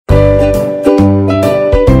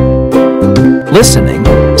Listening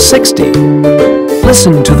 60.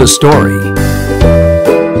 Listen to the story.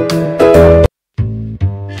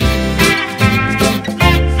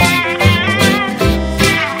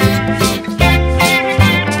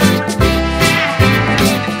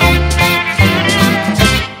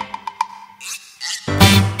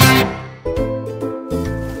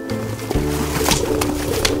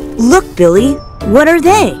 Look, Billy, what are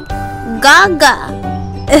they? Gaga.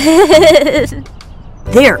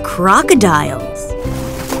 They're crocodiles.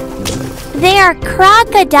 They are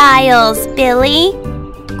crocodiles, Billy.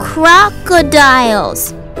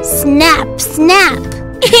 Crocodiles. Snap, snap.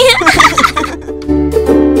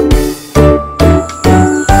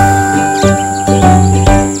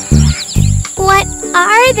 What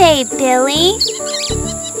are they, Billy?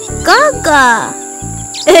 Gaga.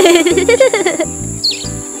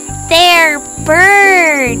 They're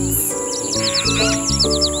birds.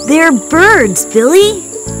 They're birds, Billy.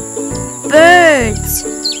 Birds.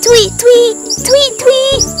 Tweet, tweet, tweet,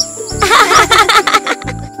 tweet.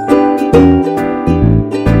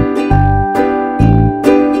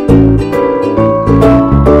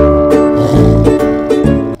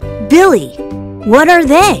 Billy, what are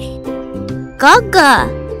they? Gaga.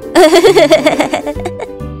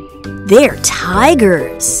 They're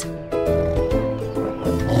tigers.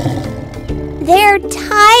 They're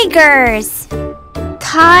tigers.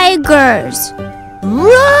 Tigers.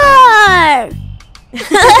 Roar!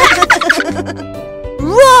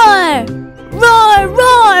 Roar! Roar,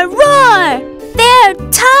 roar, roar! They're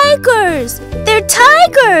tigers! They're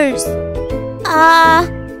tigers!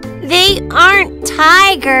 They aren't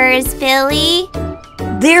tigers, Billy.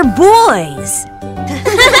 They're boys.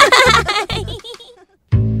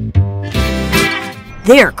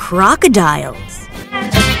 They're crocodiles.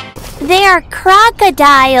 They're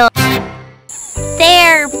crocodiles.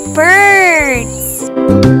 They're birds.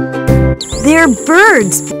 They're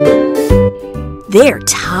birds. They're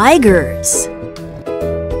tigers.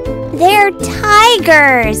 They're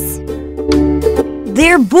tigers.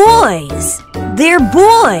 They're boys. They're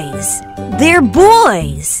boys. They're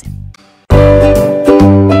boys.